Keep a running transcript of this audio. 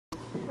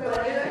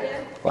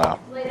Wow.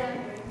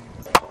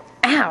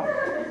 Ow.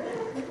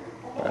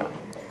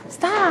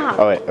 Stop.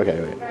 Oh, wait.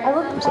 Okay, wait.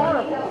 I'm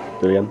sorry.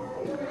 Do it again.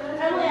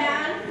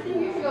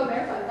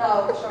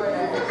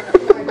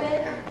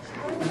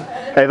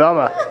 Hey,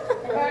 Velma.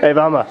 Hey,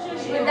 Velma.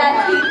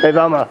 Hey,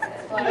 Velma.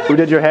 Who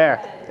did your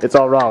hair? It's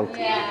all wrong.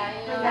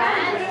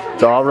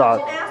 It's all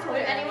wrong.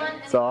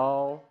 It's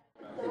all...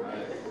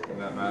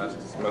 That mask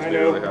must be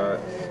really hot.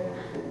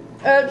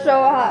 It's so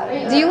hot.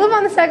 Do you live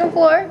on the second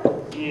floor?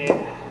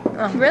 Yeah.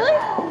 Oh,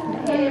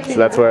 really? So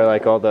that's where,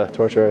 like, all the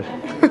torture is.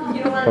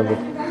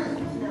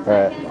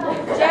 Alright.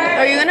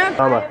 Are you gonna?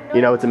 Velma,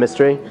 you know it's a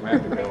mystery?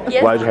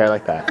 Yes. Why is your hair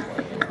like that?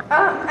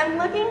 I'm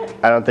looking.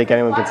 I don't think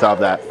anyone can solve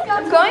that.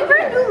 I'm going for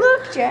a new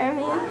look,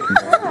 Jeremy.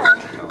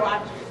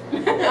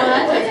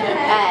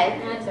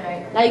 Hey.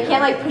 Now you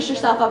can't like push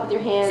yourself up with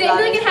your hands. See, I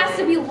feel like it has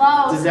to be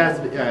low This has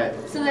to be,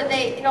 alright. so that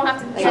you don't have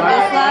to. So I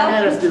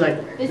has to be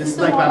like, This this is is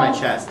like the by my wall.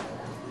 chest.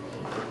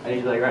 I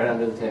need to like right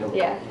under the table.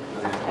 Yeah.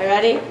 Are you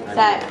ready?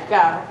 Set,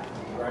 go.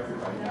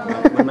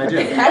 What am I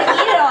doing? Try to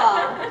eat it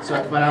all.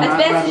 So, but I'm As not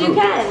fast as you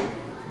moving. can.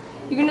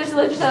 You can just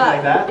lift yourself Like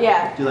up. that?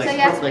 Yeah. Do like, So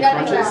yes, we gotta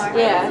make crunches? that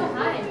Yeah.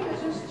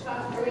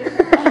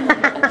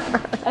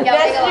 As Yeah,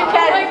 fast make as it you long.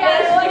 can.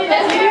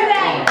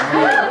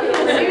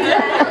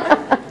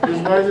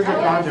 There's noises of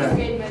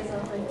conjuring.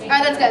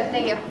 Alright, that's good.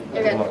 Thank you.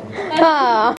 You're good. Ah.